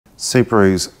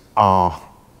Subarus are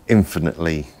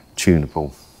infinitely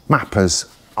tunable.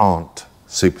 Mappers aren't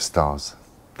superstars.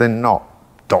 They're not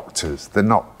doctors, they're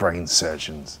not brain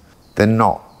surgeons, they're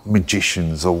not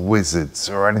magicians or wizards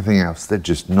or anything else. They're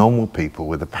just normal people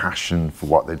with a passion for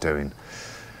what they're doing.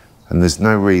 And there's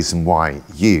no reason why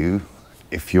you,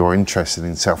 if you're interested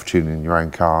in self-tuning your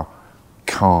own car,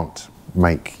 can't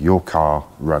make your car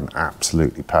run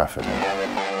absolutely perfectly.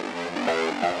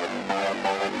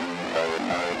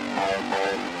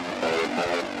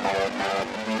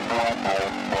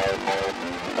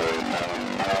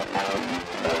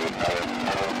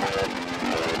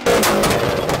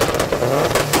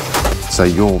 So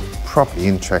you're probably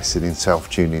interested in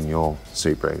self-tuning your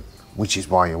Subaru, which is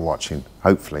why you're watching,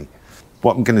 hopefully.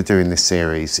 What I'm going to do in this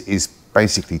series is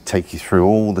basically take you through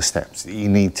all the steps that you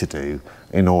need to do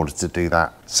in order to do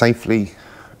that safely,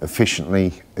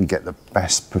 efficiently, and get the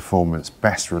best performance,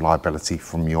 best reliability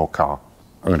from your car.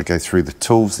 I'm going to go through the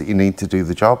tools that you need to do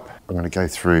the job. I'm going to go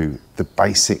through the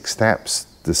basic steps,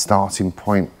 the starting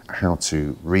point, how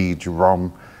to read your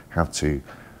ROM, how to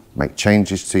make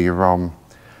changes to your ROM,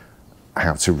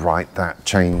 how to write that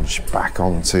change back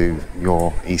onto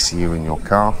your ECU in your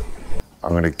car. I'm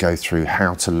going to go through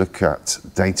how to look at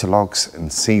data logs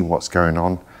and see what's going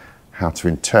on, how to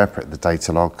interpret the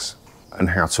data logs, and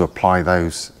how to apply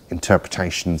those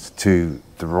interpretations to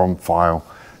the ROM file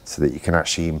so that you can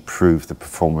actually improve the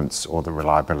performance or the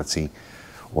reliability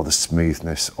or the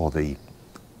smoothness or the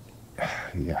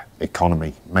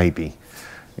economy, maybe.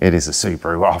 It is a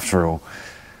Subaru after all.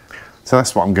 So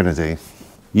that's what I'm going to do.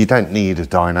 You don't need a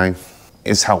dyno.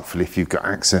 It's helpful if you've got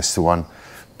access to one,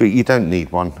 but you don't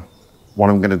need one. What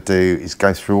I'm going to do is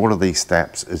go through all of these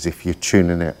steps as if you're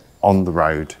tuning it on the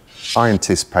road. I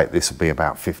anticipate this will be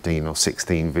about 15 or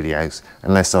 16 videos,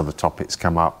 unless other topics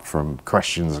come up from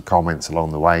questions or comments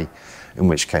along the way, in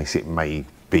which case it may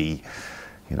be,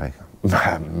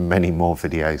 many more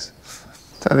videos.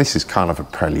 So this is kind of a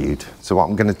prelude. So what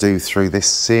I'm going to do through this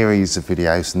series of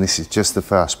videos, and this is just the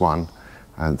first one,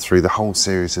 and through the whole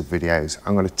series of videos,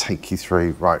 I'm going to take you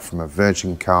through right from a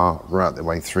virgin car right the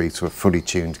way through to a fully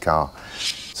tuned car.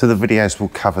 So the videos will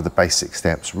cover the basic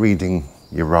steps: reading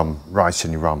your ROM,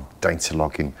 writing your ROM, data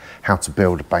logging, how to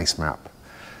build a base map,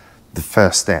 the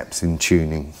first steps in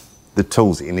tuning, the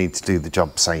tools that you need to do the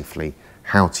job safely,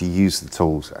 how to use the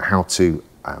tools, how to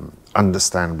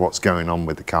understand what's going on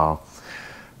with the car.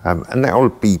 And that will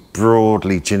be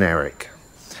broadly generic.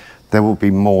 There will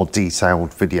be more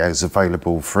detailed videos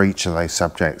available for each of those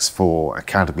subjects for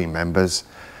Academy members.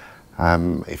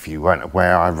 If you weren't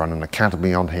aware, I run an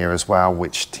Academy on here as well,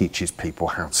 which teaches people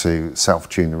how to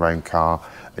self-tune their own car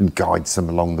and guides them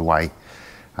along the way.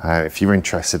 If you're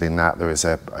interested in that, there is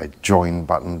a join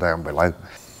button down below.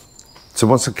 So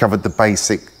once I've covered the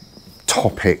basic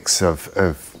topics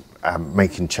of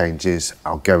making changes,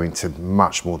 I'll go into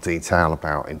much more detail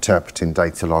about interpreting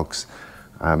data logs,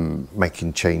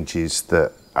 making changes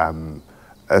that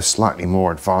are slightly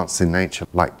more advanced in nature,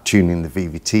 like tuning the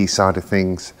VVT side of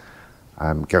things,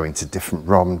 go into different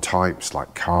ROM types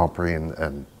like Carberry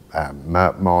and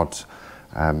MERP mod,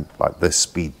 like the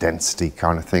speed density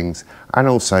kind of things, and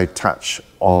also touch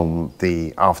on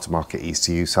the aftermarket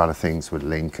ECU side of things with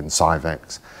Link and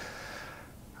Syvex.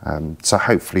 So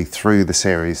hopefully through the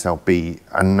series there'll be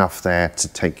enough there to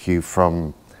take you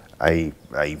from a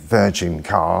virgin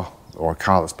car or a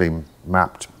car that's been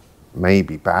mapped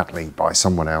maybe badly by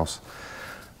someone else,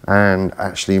 and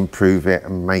actually improve it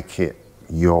and make it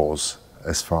yours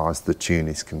as far as the tune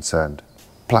is concerned.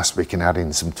 Plus we can add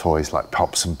in some toys like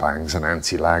pops and bangs and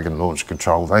anti-lag and launch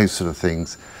control, those sort of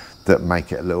things that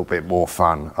make it a little bit more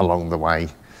fun along the way.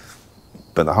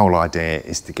 But the whole idea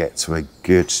is to get to a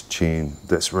good tune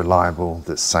that's reliable,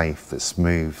 that's safe, that's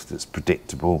smooth, that's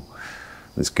predictable,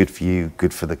 that's good for you,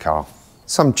 good for the car.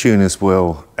 Some tuners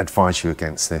will advise you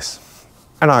against this,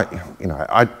 and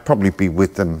I'd probably be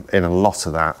with them in a lot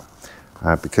of that,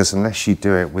 because unless you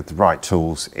do it with the right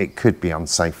tools, it could be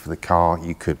unsafe for the car,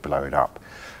 you could blow it up.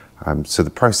 So the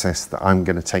process that I'm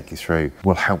going to take you through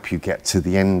will help you get to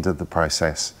the end of the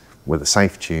process with a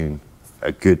safe tune,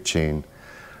 a good tune,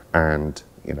 and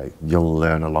you'll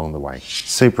learn along the way.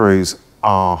 Subarus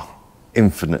are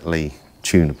infinitely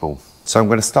tunable. So I'm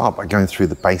going to start by going through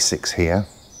the basics here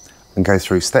and go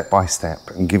through step by step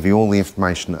and give you all the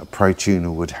information that a pro tuner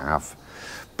would have,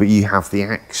 but you have the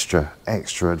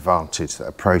extra advantage that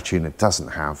a pro tuner doesn't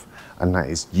have, and that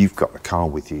is you've got the car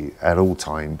with you at all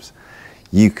times.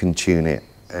 You can tune it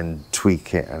and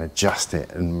tweak it and adjust it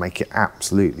and make it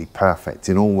absolutely perfect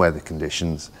in all weather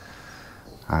conditions,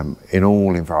 in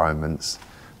all environments,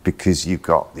 because you've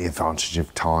got the advantage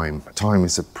of time. Time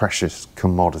is a precious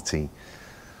commodity,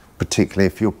 particularly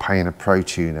if you're paying a pro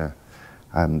tuner,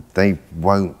 they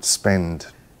won't spend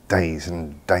days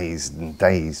and days and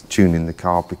days tuning the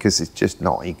car because it's just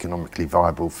not economically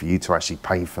viable for you to actually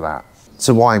pay for that.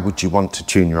 So why would you want to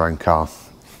tune your own car?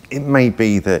 It may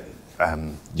be that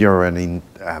you're in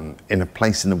a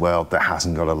place in the world that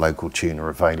hasn't got a local tuner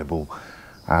available.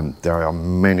 There are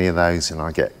many of those, and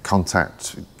I get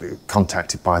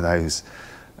contacted by those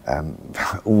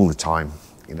all the time.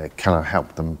 You know, can I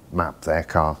help them map their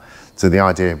car? So the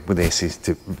idea with this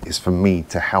is for me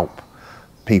to help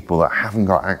people that haven't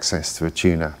got access to a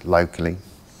tuner locally,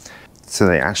 so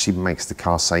that it actually makes the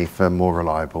car safer, more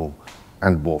reliable,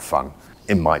 and more fun.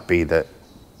 It might be that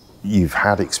you've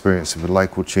had experience with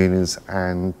local tuners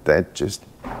and they're just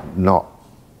not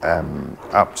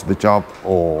up to the job,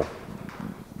 or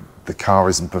the car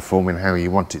isn't performing how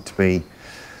you want it to be,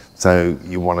 so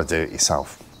you want to do it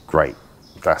yourself. Great,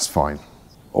 that's fine.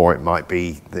 Or it might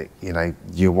be that, you know,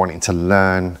 you're wanting to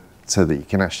learn so that you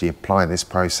can actually apply this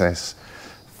process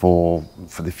for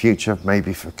the future,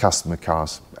 maybe for customer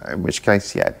cars, in which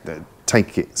case, yeah,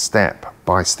 take it step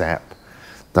by step.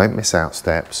 Don't miss out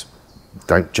steps.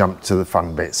 Don't jump to the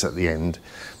fun bits at the end,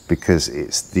 because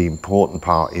it's the important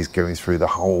part is going through the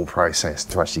whole process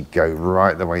to actually go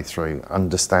right the way through,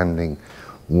 understanding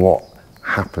what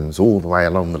happens all the way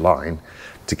along the line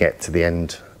to get to the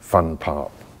end fun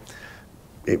part.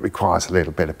 It requires a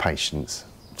little bit of patience.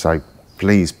 So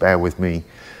please bear with me,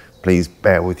 please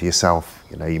bear with yourself.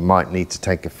 You know, you might need to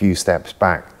take a few steps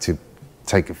back to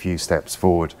take a few steps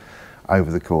forward over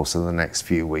the course of the next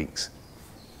few weeks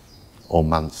or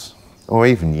months or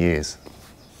even years.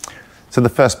 So the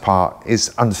first part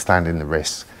is understanding the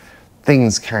risks.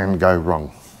 Things can go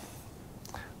wrong,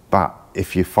 but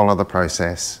if you follow the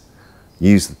process,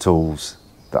 use the tools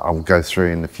that I'll go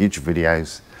through in the future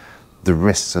videos, the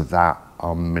risks of that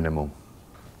are minimal.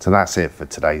 So that's it for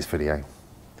today's video.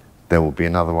 There will be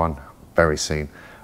another one very soon.